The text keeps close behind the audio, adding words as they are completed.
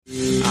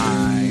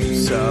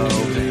so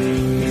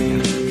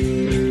vain.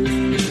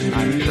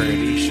 I'm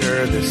pretty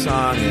sure this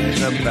song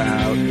is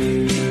about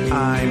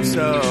I'm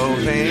so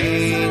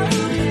vain.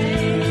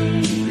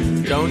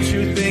 Don't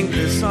you think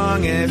this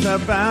song is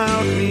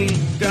about me?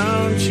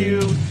 Don't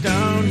you?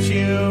 Don't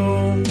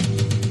you?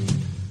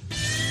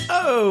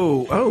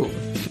 Oh.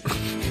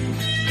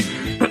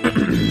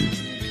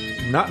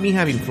 Not me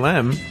having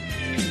phlegm.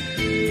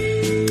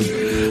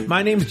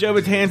 My name's Joe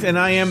Betance, and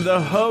I am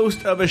the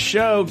host of a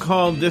show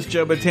called This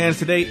Joe Betance.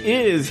 Today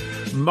is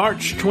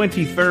March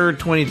 23rd,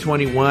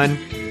 2021.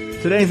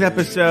 Today's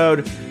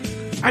episode,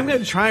 I'm going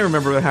to try and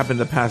remember what happened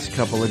the past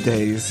couple of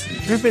days.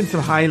 There have been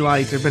some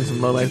highlights, there have been some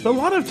lowlights, but a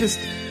lot of just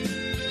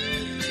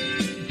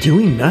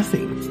doing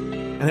nothing.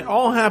 And it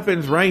all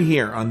happens right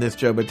here on This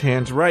Joe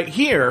Betance, right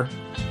here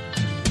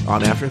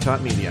on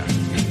Afterthought Media.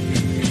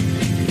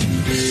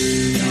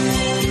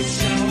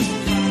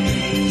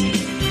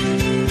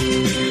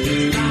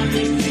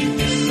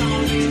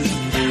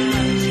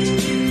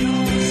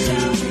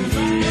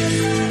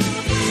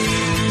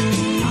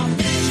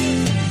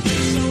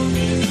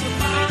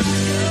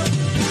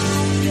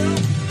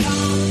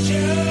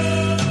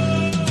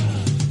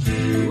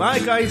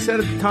 Like I said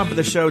at the top of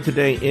the show,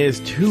 today is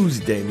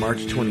Tuesday, March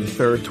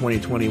 23rd,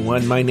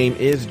 2021. My name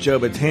is Joe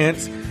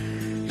Betance,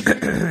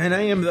 and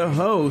I am the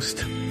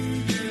host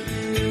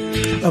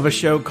of a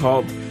show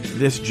called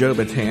This Joe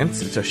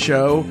Betance. It's a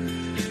show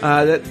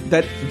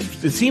that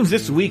it seems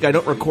this week I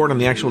don't record on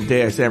the actual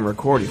day I say I'm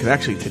recording, because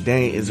actually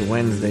today is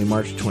Wednesday,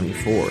 March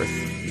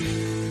 24th.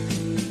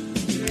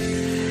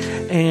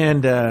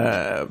 And,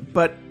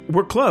 but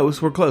we're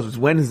close. It's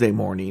Wednesday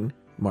morning,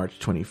 March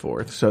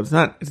 24th, so it's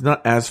not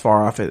as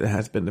far off as it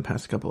has been the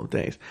past couple of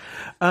days.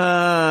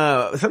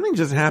 Something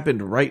just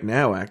happened right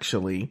now,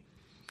 actually.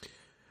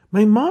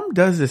 My mom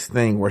does this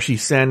thing where she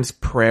sends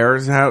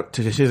prayers out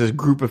to, she has a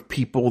group of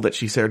people that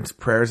she sends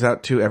prayers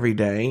out to every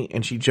day,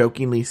 and she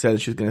jokingly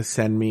says she's going to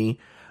send me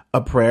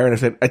a prayer,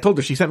 and I told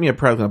her she sent me a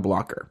prayer, I was going to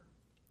block her.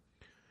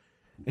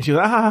 And she was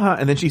like, ah,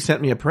 and then she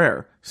sent me a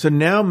prayer. So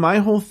now my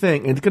whole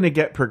thing, and it's going to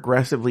get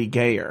progressively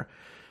gayer.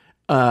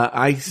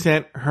 I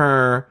sent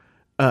her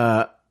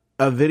a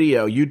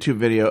YouTube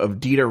video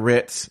of Dita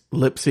Ritz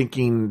lip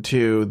syncing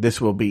to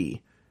This Will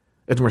Be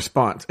in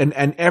response. And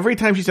every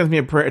time she sends me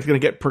a prayer, it's going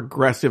to get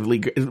progressively,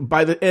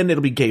 by the end,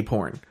 it'll be gay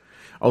porn.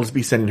 I'll just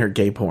be sending her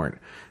gay porn.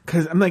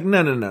 Cause I'm like,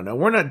 no.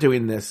 We're not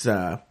doing this,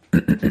 prayer,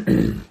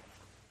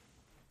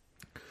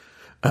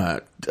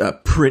 that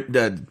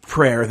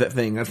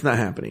thing. That's not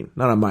happening.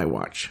 Not on my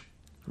watch.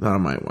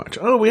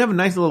 Oh, we have a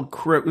nice little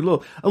crew,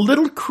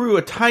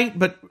 a tight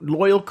but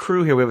loyal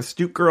crew here. We have a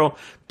Stoop Girl,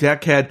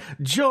 Deckhead,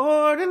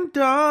 Jordan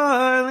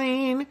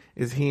Darling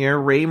is here,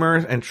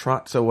 Ramers, and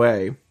trots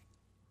away.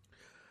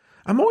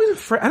 I'm always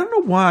afraid, I don't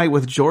know why,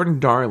 with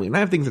Jordan Darling, I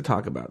have things to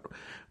talk about.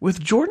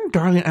 With Jordan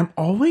Darling, I'm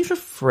always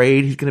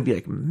afraid he's going to be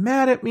like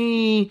mad at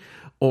me,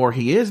 or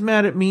he is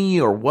mad at me,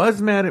 or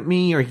was mad at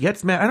me, or he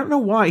gets mad. I don't know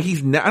why. I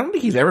don't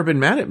think he's ever been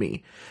mad at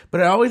me.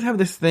 But I always have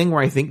this thing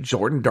where I think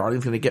Jordan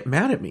Darling's going to get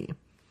mad at me.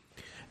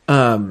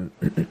 I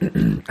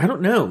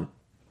don't know.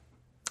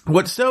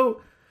 What's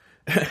so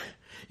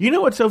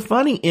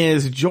funny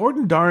is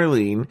Jordan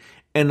Darling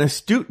and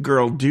Astute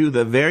Girl do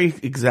the very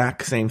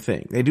exact same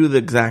thing. They do the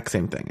exact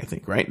same thing, I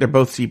think, right? They're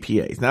both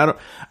CPAs. Now,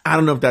 I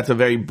don't know if that's a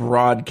very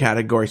broad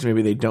category, so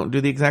maybe they don't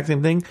do the exact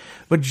same thing,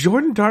 but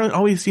Jordan Darling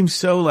always seems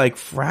so, like,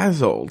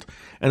 frazzled.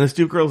 And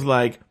Astute Girl's,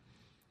 like,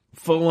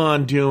 full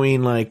on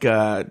doing, like,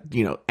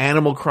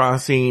 Animal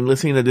Crossing,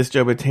 listening to This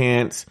Joe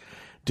Betance,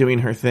 doing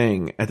her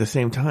thing at the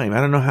same time. I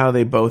don't know how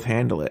they both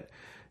handle it,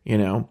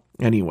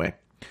 anyway.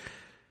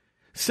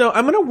 So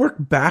I'm going to work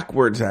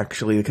backwards,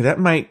 actually, because that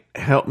might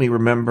help me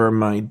remember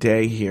my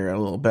day here a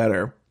little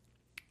better.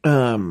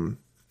 And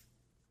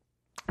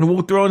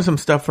we'll throw in some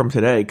stuff from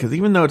today, because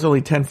even though it's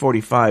only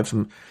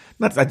 10:45,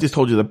 I just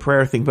told you the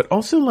prayer thing, but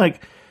also,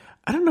 like,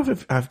 I don't know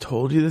if I've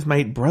told you this,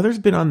 my brother's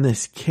been on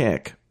this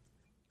kick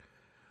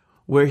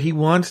where he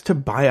wants to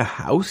buy a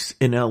house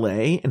in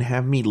LA and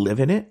have me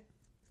live in it,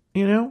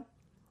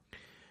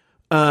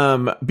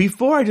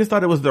 Before I just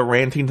thought it was the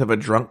rantings of a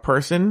drunk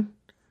person.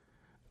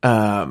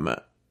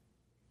 But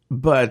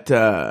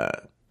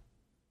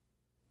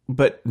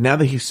now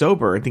that he's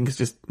sober, I think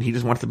he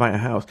just wants to buy a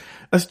house.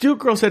 Astute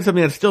Girl said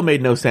something that still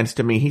made no sense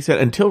to me. He said,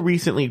 until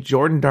recently,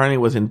 Jordan Darling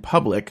was in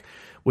public,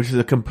 which is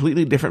a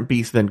completely different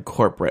beast than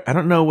corporate. I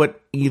don't know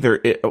what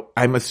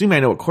I'm assuming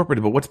I know what corporate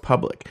is, but what's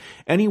public?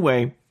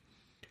 Anyway,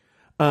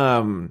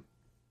 what's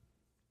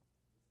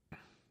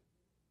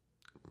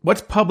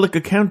public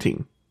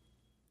accounting?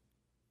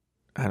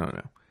 I don't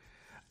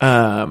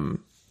know.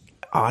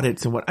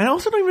 Audits and what. I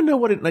also don't even know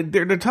what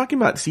they're talking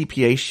about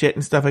CPA shit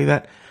and stuff like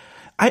that.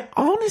 I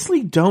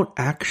honestly don't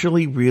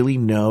actually really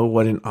know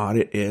what an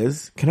audit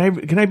is. Can I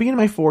be in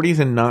my 40s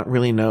and not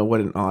really know what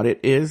an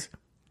audit is?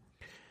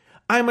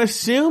 I'm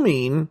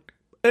assuming,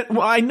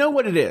 well, I know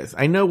what it is.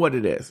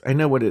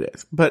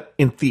 But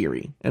in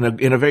theory,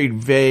 in a very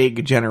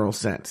vague general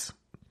sense.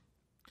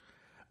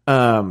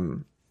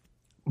 But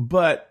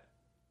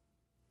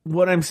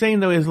what I'm saying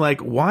though is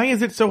like, why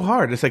is it so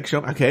hard? It's like,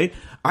 okay,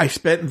 I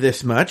spent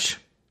this much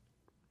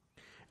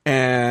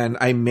and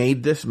I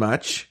made this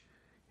much.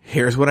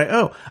 Here's what I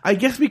owe. I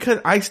guess because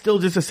I still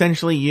just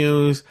essentially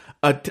use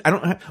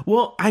I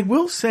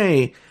will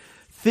say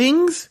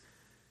things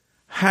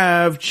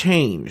have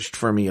changed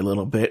for me a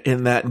little bit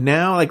in that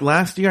now, like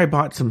last year I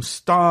bought some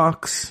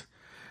stocks,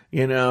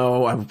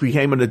 I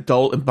became an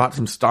adult and bought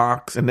some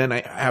stocks, and then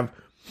I have,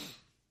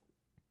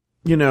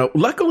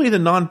 luckily the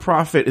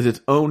nonprofit is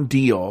its own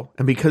deal,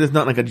 and because it's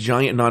not like a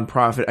giant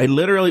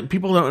nonprofit,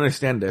 people don't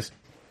understand this.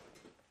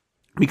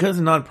 Because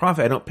it's a nonprofit,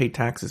 I don't pay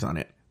taxes on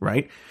it,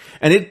 right?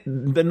 And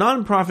the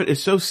nonprofit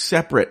is so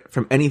separate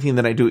from anything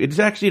that I do. It's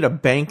actually at a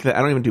bank that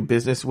I don't even do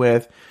business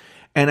with,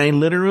 and I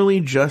literally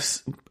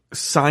just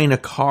sign a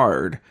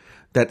card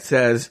that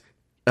says,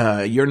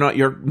 your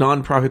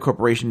nonprofit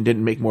corporation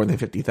didn't make more than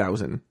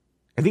 50,000.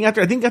 I think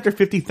after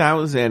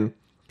 50,000,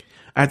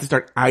 I have to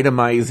start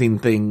itemizing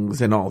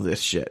things and all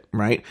this shit,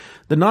 right?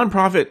 The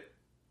nonprofit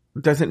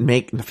doesn't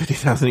make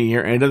 50,000 a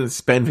year, and it doesn't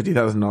spend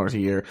 $50,000 a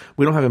year.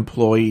 We don't have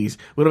employees.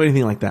 We don't have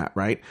anything like that,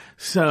 right?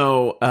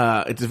 So,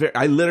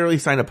 I literally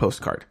sign a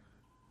postcard,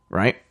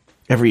 right?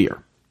 Every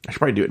year. I should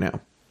probably do it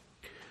now.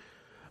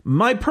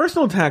 My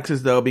personal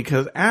taxes, though,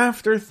 because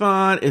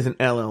Afterthought is an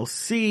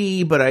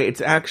LLC, but I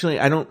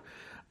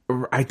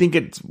think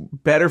it's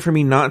better for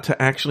me not to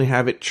actually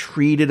have it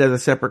treated as a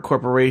separate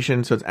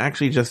corporation. So it's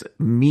actually just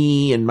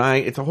me and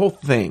it's a whole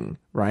thing,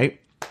 right?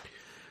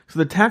 So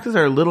the taxes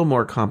are a little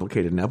more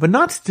complicated now,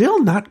 but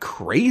still not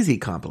crazy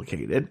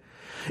complicated.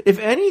 If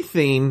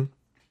anything,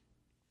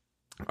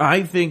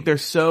 I think they're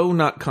so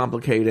not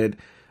complicated.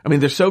 I mean,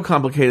 they're so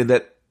complicated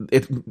that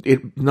it's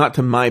not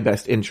to my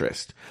best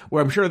interest.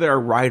 Where I'm sure there are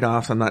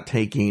write-offs I'm not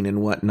taking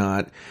and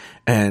whatnot,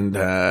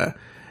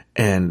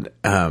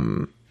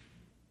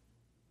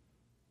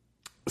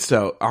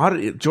 so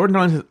Jordan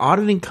Darling says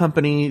auditing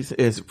companies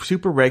is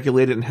super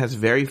regulated and has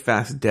very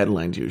fast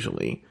deadlines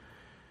usually.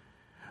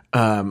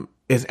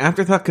 Is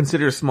Afterthought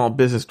considered a small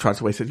business?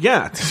 Trotsway said,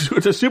 yeah,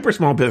 it's a super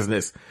small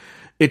business.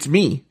 It's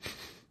me.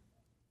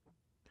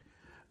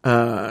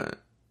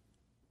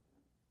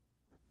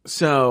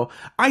 So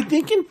I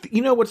think,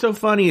 what's so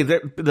funny is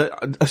that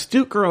the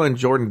Astute Girl and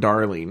Jordan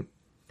Darling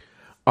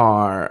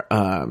are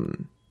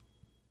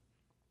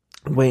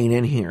weighing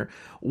in here.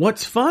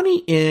 What's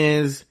funny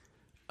is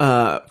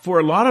for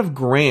a lot of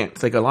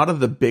grants, like a lot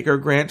of the bigger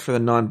grants for the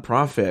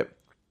nonprofit,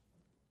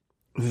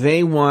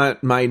 they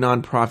want my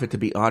nonprofit to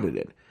be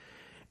audited.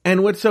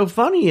 And what's so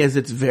funny is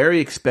it's very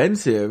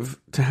expensive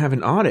to have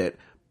an audit.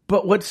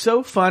 But what's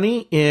so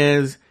funny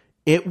is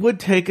it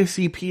would take a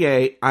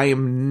CPA, I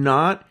am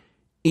not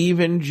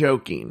even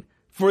joking,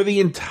 for the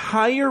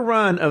entire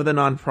run of the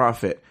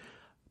nonprofit,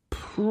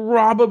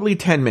 probably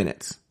 10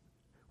 minutes.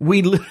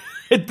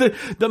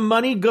 The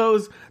money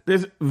goes,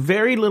 there's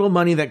very little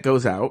money that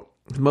goes out.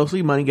 It's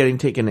mostly money getting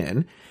taken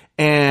in.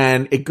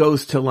 And it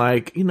goes to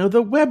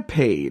the web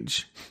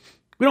page.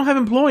 We don't have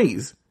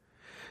employees.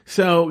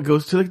 So it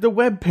goes to the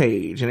web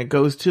page, and it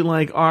goes to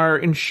our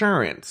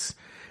insurance,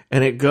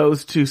 and it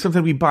goes to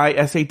something we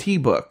buy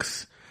SAT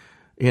books,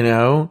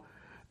 it's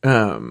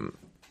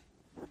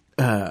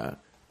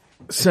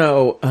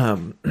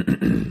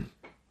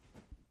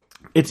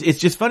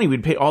just funny.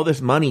 We'd pay all this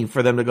money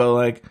for them to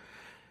go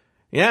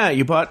yeah,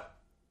 you bought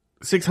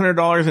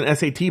 $600 in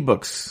SAT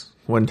books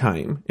one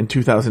time in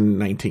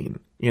 2019,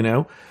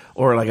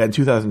 or in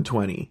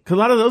 2020. Cause a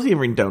lot of those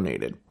even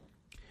donated.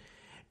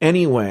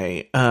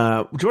 Anyway,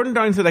 Jordan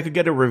Darling said I could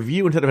get a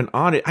review instead of an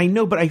audit. I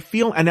know, but I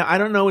feel, and I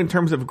don't know in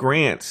terms of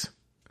grants.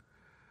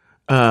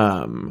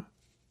 I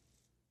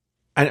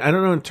don't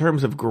know in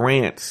terms of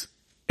grants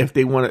if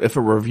a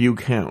review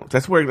counts.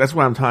 That's what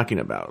I'm talking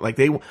about.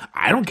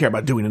 I don't care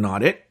about doing an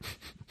audit.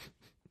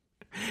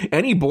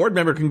 Any board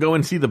member can go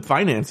and see the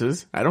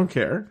finances. I don't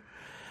care.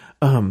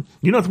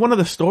 It's one of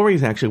the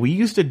stories actually. We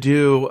used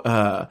to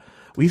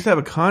have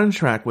a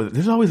contract with,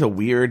 this is always a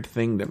weird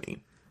thing to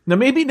me. Now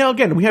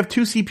again, we have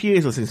two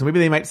CPAs listening, so maybe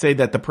they might say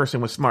that the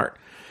person was smart.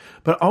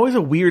 But always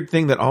a weird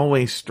thing that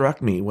always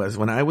struck me was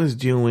when I was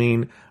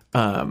doing,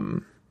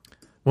 when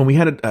we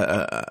had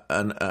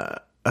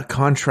a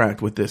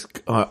contract with this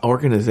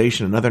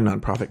organization, another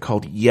nonprofit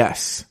called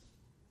Yes.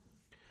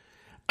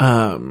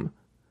 And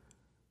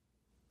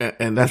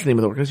that's the name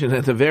of the organization.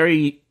 It's I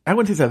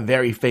wouldn't say it's a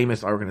very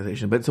famous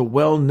organization, but it's a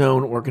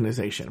well-known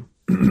organization.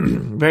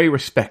 Very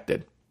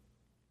respected.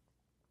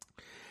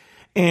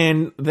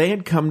 And they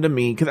had come to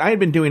me because I had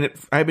been doing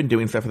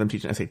stuff for them,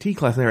 teaching SAT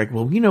class. And they're like,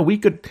 well, we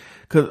could,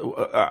 cause,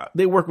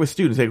 they work with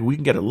students. We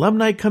can get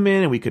alumni come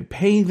in and we could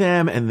pay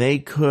them, and they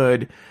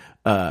could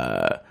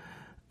work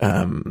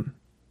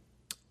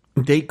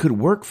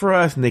for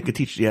us, and they could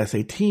teach the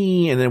SAT,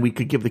 and then we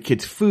could give the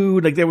kids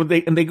food. They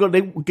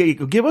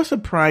give us a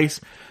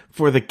price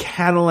for the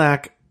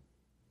Cadillac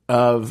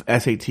of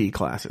SAT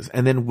classes,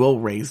 and then we'll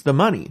raise the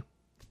money.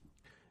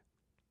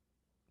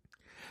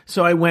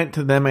 So I went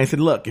to them. I said,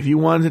 look, if you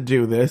wanted to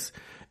do this,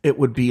 it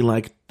would be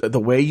the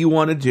way you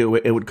want to do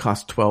it. It would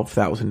cost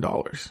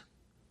 $12,000.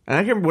 And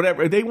I can't remember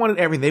whatever. They wanted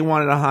everything. They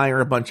wanted to hire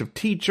a bunch of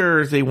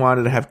teachers. They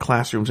wanted to have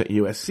classrooms at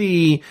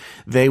USC.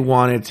 They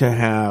wanted to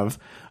have,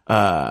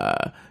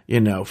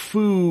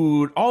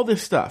 food, all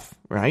this stuff,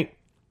 right?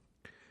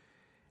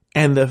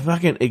 And the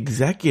fucking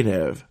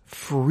executive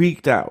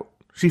freaked out.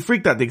 She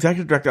freaked out. The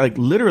executive director,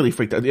 literally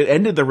freaked out. It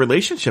ended the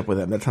relationship with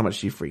him. That's how much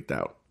she freaked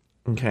out.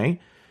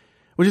 Okay?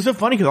 Which is so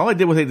funny because all I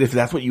did was say, if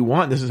that's what you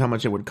want, this is how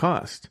much it would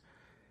cost.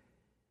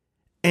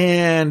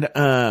 And,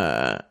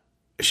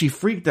 she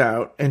freaked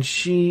out and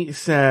she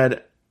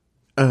said,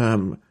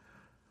 well,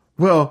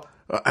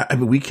 I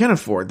mean, we can't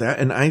afford that.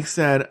 And I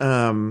said,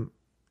 well,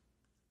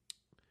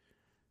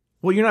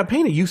 you're not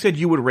paying it. You said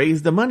you would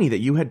raise the money,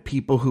 that you had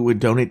people who would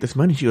donate this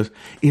money. She goes,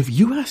 if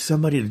you ask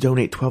somebody to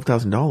donate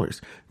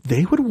 $12,000,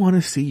 they would want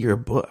to see your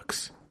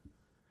books.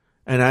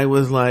 And I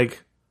was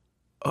like,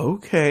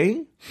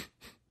 okay.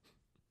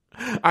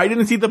 I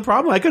didn't see the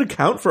problem. I could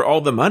account for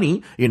all the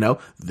money.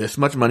 This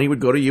much money would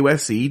go to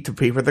USC to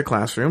pay for the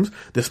classrooms.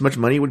 This much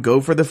money would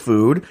go for the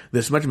food.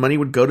 This much money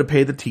would go to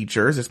pay the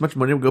teachers. This much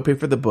money would go pay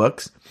for the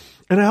books.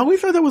 And I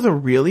always thought that was a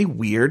really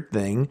weird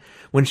thing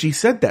when she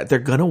said that. They're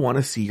going to want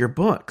to see your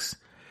books.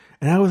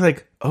 And I was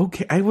like,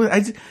 okay.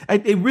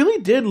 It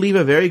really did leave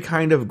a very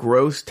kind of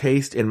gross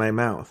taste in my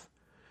mouth.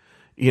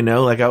 I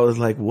was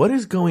like, what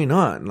is going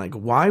on?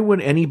 Why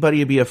would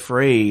anybody be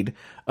afraid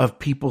of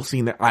people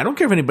seeing that? I don't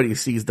care if anybody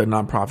sees the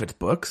nonprofit's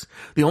books.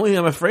 The only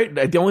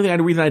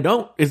reason I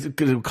don't is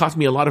because it would cost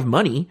me a lot of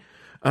money,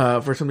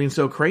 for something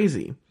so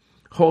crazy.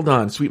 Hold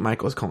on. Sweet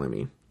Michael is calling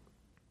me.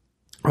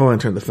 Hold on,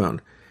 turn the phone.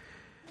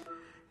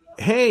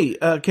 Hey,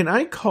 can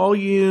I call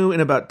you in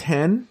about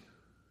 10?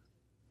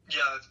 Yeah,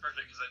 that's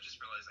perfect because I just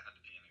realized I had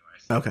to pee anyway.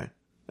 So. Okay.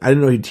 I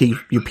didn't know you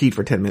peed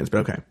for 10 minutes,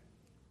 but okay.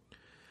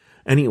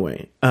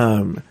 Anyway,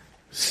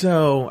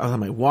 so I was on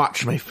my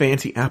watch, my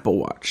fancy Apple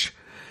Watch.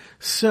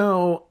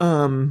 So,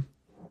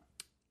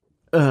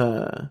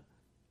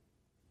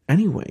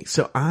 anyway,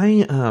 so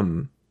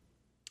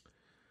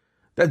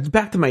that's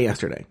back to my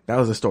yesterday. That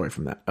was a story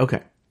from that.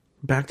 Okay.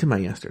 Back to my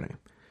yesterday.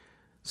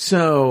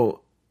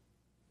 So,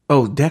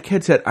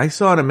 Deckhead said, I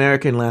saw an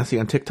American lassie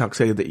on TikTok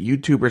say that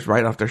YouTubers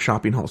write off their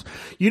shopping hauls.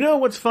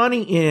 What's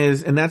funny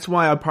is, and that's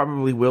why I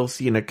probably will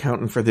see an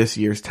accountant for this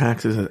year's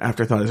taxes as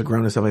afterthought as a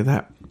grown and stuff like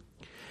that.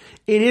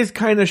 It is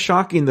kind of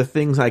shocking the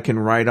things I can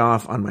write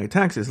off on my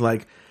taxes.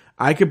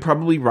 I could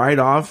probably write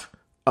off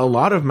a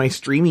lot of my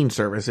streaming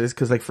services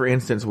because, for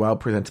instance, Wild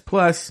Presents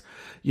Plus,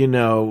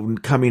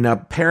 coming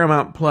up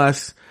Paramount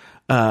Plus,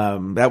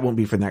 that won't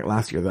be for that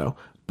last year though.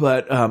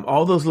 But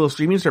all those little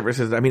streaming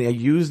services, I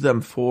use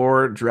them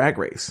for Drag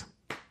Race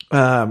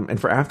and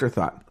for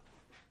Afterthought.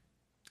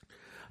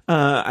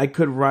 I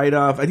could write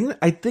off. I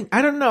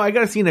don't know. I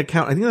got to see an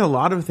account. I think there's a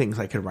lot of things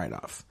I could write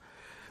off.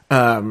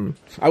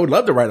 I would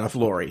love to write off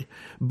Lori,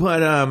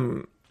 but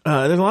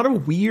there's a lot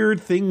of weird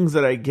things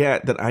that I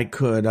get that I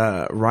could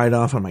write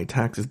off on my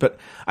taxes. But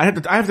I have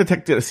to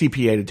take a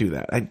CPA to do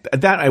that.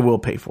 That I will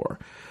pay for.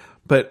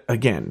 But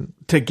again,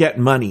 to get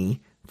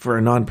money for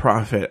a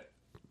nonprofit,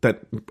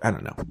 that I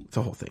don't know. It's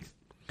a whole thing.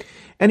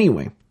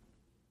 Anyway,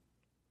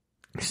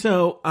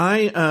 so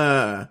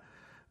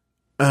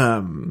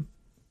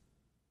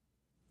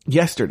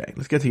yesterday,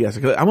 let's get to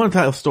yesterday. I want to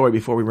tell a story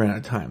before we run out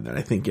of time that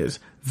I think is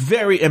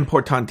very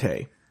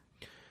importante.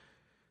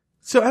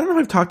 So I don't know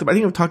if I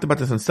think I've talked about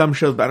this on some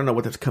shows, but I don't know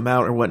what that's come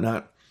out or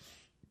whatnot.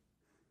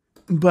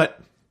 But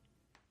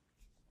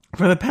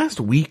for the past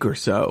week or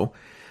so,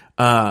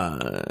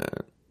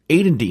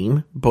 Aiden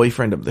Dean,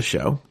 boyfriend of the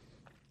show,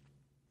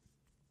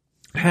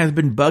 has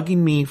been bugging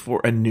me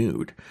for a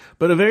nude,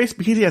 but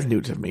he has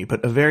nudes of me,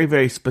 but a very,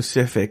 very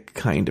specific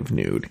kind of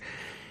nude.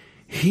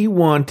 He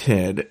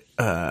wanted,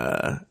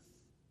 an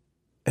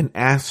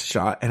ass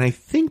shot, and I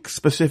think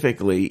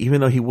specifically, even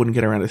though he wouldn't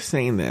get around to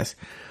saying this,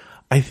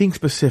 I think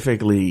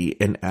specifically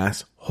an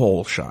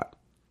asshole shot.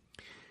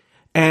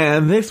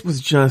 And this was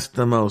just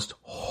the most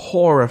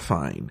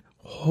horrifying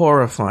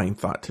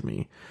thought to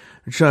me.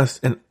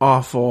 Just an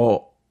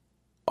awful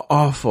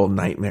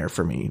nightmare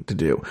for me to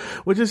do,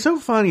 which is so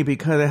funny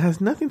because it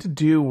has nothing to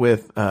do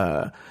with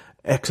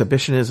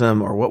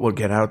exhibitionism or what will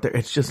get out there.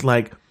 It's just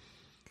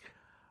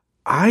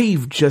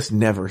I've just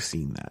never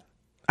seen that.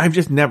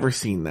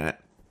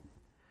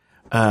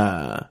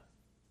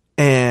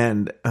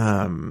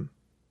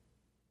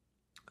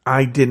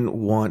 I didn't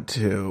want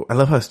to. I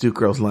love how Stu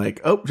Girl's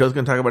like, oh, Joe's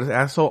gonna talk about his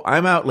asshole.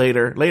 I'm out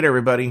later. Later,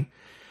 everybody.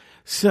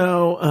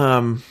 So,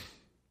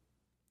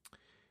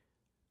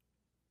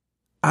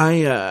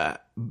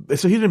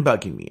 so he's been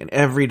bugging me and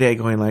every day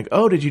going like,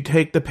 oh, did you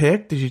take the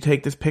pic? Did you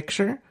take this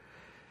picture?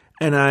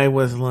 And I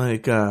was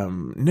like,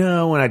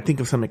 no, and I'd think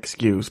of some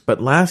excuse. But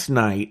last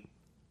night,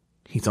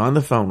 he's on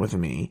the phone with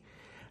me,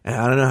 and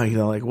I don't know, he's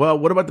like, well,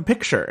 what about the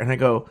picture? And I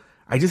go,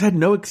 I just had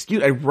no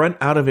excuse. I run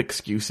out of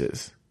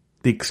excuses.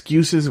 The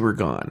excuses were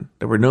gone.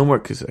 There were no more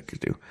excuses I could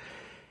do.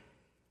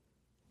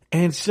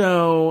 And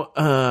so,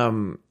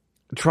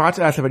 Trotz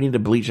asked if I needed to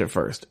bleach it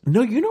first.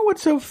 No, you know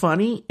what's so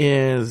funny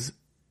is,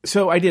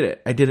 so I did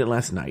it. I did it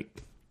last night.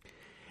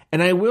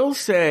 And I will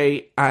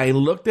say, I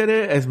looked at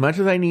it as much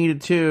as I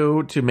needed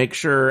to make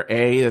sure,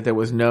 A, that there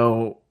was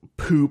no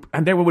poop,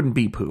 and there wouldn't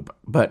be poop,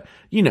 but,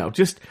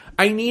 just,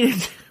 I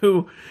needed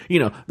to,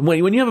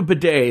 when you have a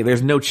bidet,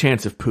 there's no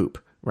chance of poop,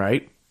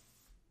 right?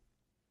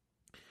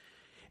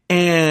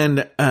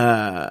 And,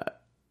 but,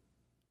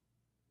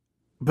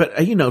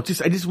 I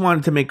just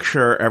wanted to make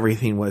sure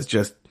everything was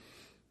just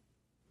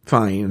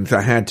fine, so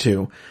I had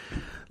to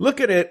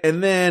look at it,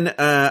 and then,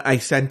 I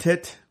sent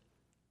it.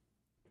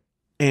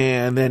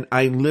 And then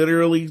I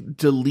literally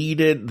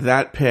deleted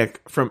that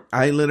pic from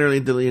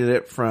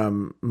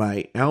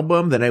my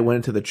album. Then I went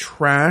into the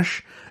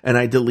trash and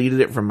I deleted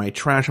it from my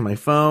trash on my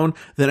phone.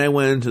 Then I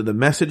went into the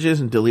messages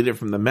and deleted it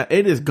from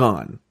it is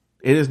gone.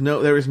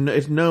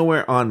 It's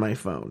nowhere on my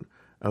phone.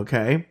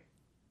 Okay.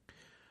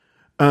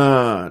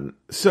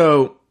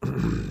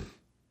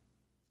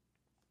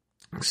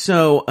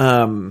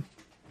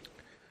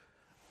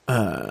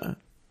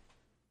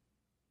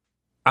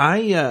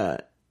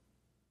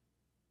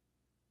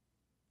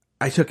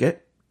 I took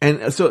it,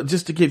 and so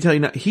just to tell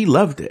you, he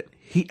loved it.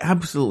 He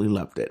absolutely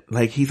loved it.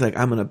 Like, he's like,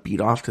 I'm going to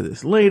beat off to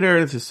this later.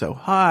 This is so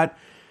hot.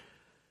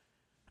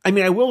 I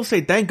mean, I will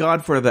say thank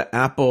God for the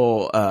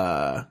Apple,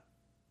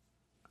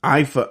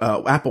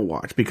 Apple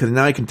Watch, because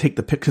now I can take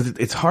the picture.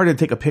 It's hard to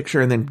take a picture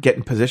and then get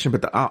in position,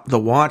 but the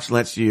watch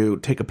lets you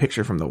take a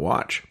picture from the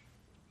watch.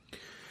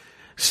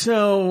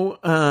 So,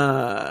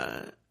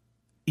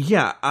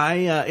 yeah,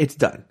 it's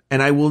done.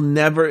 And I will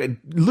never,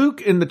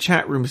 Luke in the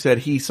chat room said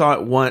he saw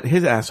it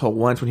his asshole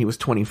once when he was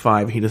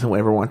 25. He doesn't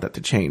ever want that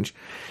to change.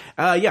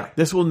 Yeah,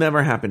 this will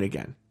never happen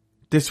again.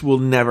 This will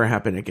never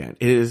happen again.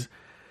 It is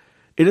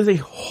a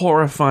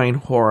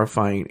horrifying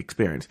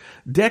experience.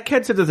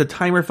 Deckhead said there's a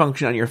timer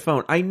function on your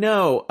phone. I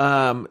know,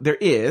 there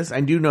is.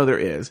 I do know there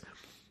is.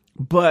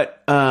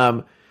 But,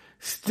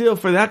 still,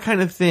 for that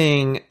kind of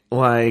thing,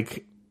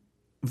 like,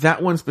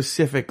 that one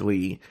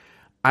specifically,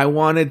 I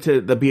wanted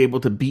to be able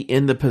to be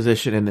in the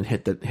position and then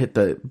hit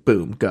the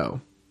boom,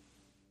 go.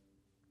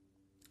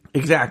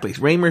 Exactly.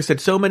 Raymer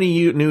said so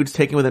many nudes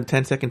taken with a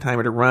 10-second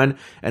timer to run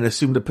and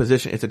assume the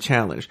position. It's a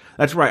challenge.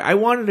 That's right. I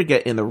wanted to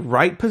get in the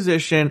right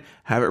position,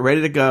 have it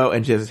ready to go,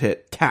 and just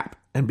hit tap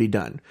and be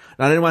done.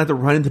 And I didn't want to have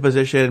to run into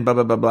position, blah,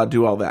 blah, blah, blah,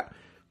 do all that.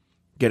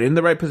 Get in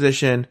the right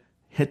position,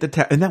 hit the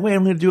tap, and that way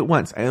I'm going to do it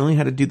once. I only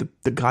had to do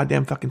the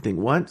goddamn fucking thing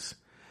once,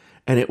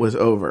 and it was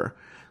over.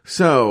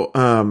 So,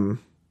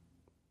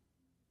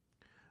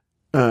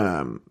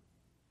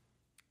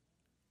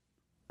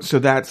 so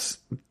that's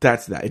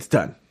that. It's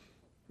done.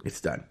 It's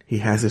done. He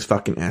has his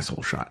fucking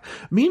asshole shot.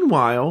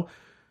 Meanwhile,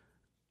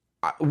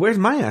 where's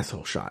my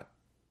asshole shot?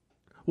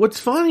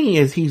 What's funny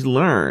is he's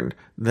learned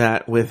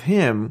that with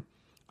him,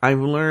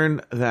 I've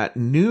learned that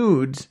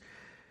nudes,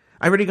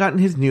 I've already gotten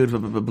his nudes, blah,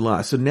 blah, blah,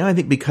 blah. So now I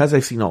think because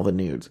I've seen all the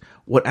nudes,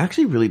 what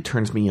actually really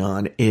turns me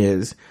on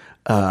is,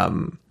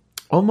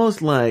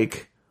 almost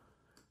like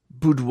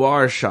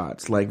boudoir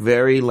shots, like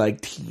very like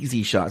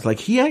teasy shots. Like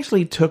he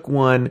actually took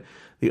one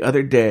the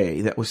other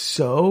day that was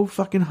so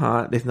fucking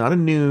hot. It's not a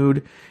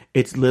nude.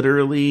 It's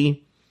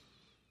literally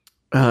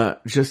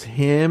just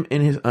him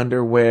in his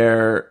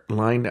underwear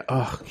lined up.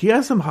 Oh, he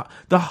has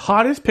the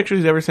hottest pictures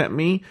he's ever sent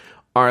me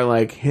are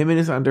like him in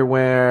his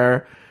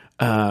underwear,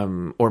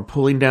 or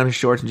pulling down his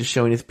shorts and just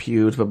showing his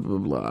pubes, blah, blah,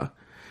 blah,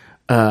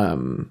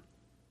 blah.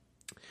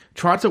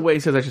 Trots Away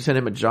says I should send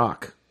him a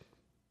jock.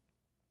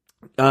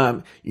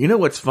 You know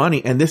what's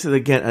funny, and this is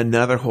again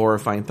another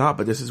horrifying thought,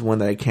 but this is one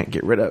that I can't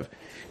get rid of,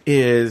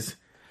 is,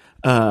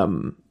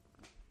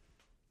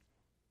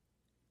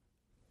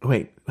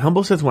 wait,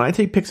 Humble says, when I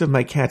take pics of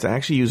my cats, I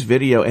actually use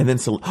video and then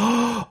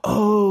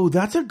oh,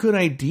 that's a good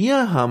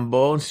idea,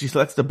 Humble. And she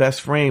selects the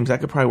best frames. That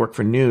could probably work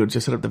for nudes.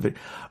 Just set up the video.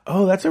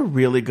 Oh, that's a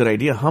really good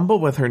idea. Humble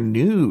with her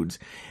nudes.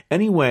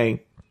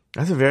 Anyway,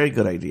 that's a very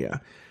good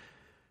idea.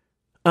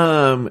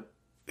 So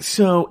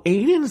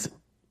Aiden's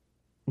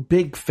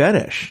big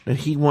fetish that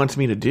he wants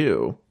me to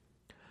do,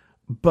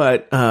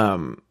 but,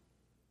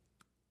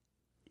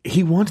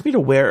 he wants me to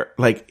wear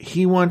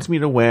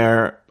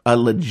a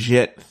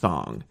legit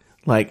thong.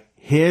 Like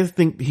he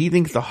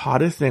thinks the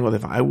hottest thing was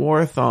if I wore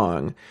a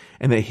thong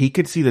and that he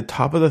could see the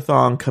top of the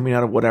thong coming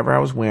out of whatever I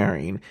was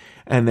wearing,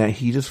 and that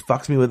he just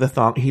fucks me with a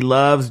thong. He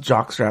loves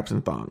jock straps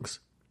and thongs.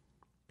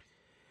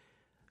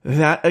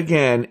 That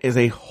again is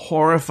a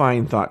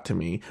horrifying thought to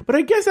me, but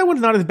I guess that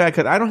one's not as bad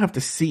because I don't have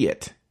to see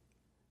it.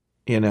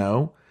 You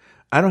know,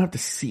 I don't have to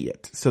see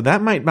it. So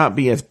that might not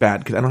be as bad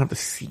because I don't have to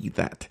see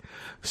that.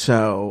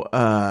 So,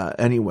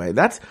 anyway,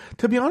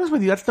 to be honest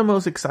with you, that's the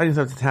most exciting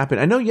stuff that's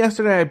happened. I know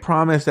yesterday I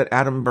promised that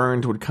Adam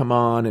Burns would come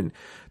on and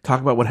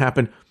talk about what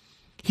happened.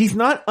 He's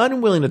not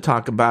unwilling to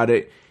talk about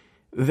it.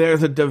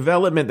 There's a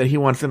development that he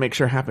wants to make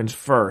sure happens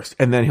first,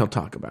 and then he'll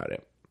talk about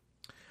it.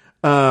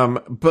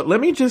 But let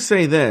me just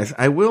say this.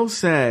 I will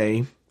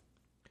say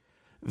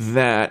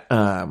that,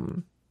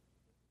 I'll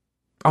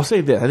say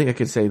this. I think I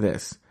could say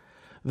this.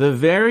 The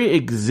very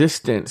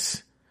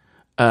existence,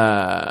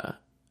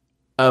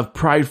 of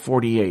Pride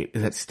 48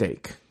 is at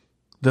stake.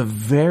 The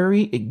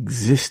very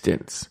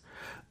existence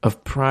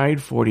of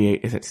Pride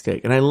 48 is at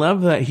stake. And I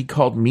love that he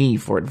called me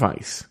for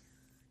advice.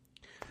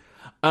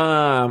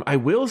 I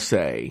will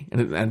say,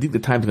 and I think the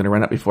time's going to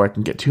run up before I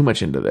can get too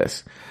much into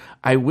this.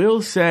 I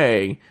will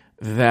say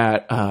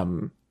that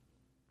the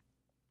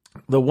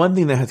one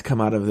thing that has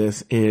come out of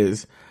this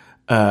is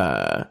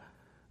Adam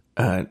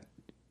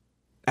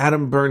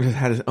Burns has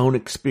had his own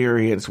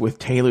experience with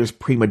Taylor's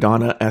prima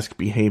donna-esque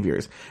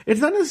behaviors.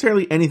 It's not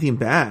necessarily anything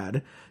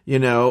bad, you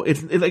know.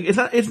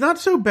 It's not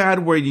so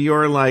bad where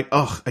you're like,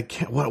 oh, I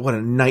can't. What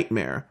a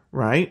nightmare,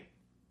 right?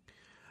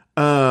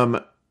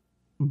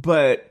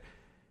 But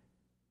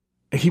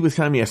he was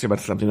telling me yesterday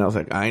about something. I was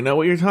like, I know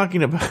what you're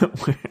talking about.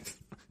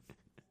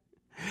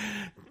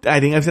 I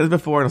think I've said this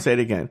before, and I'll say it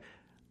again.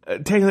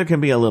 Taylor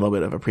can be a little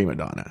bit of a prima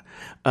donna,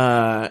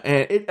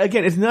 and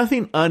it's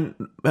nothing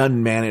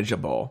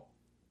unmanageable.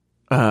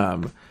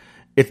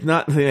 It's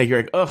not something like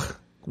you're like, ugh,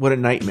 what a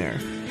nightmare.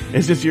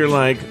 It's just you're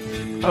like,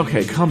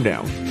 okay, calm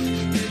down,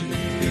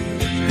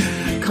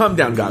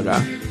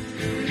 Gaga.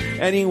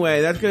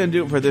 Anyway, that's going to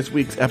do it for this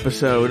week's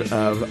episode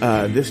of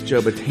this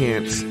Joe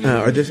Betance,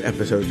 or this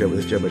episode of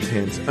this Joe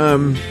Betance.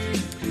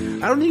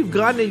 I don't think you've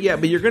gotten it yet,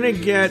 but you're going to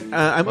get,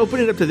 I'm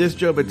opening it up to this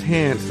Joe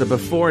Betance, the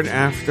before and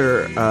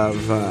after of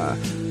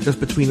Just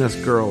Between Us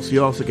Girls. So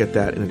you also get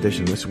that in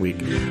addition this week.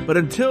 But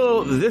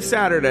until this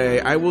Saturday,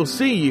 I will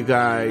see you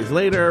guys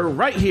later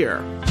right here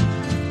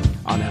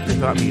on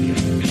Afterthought Media.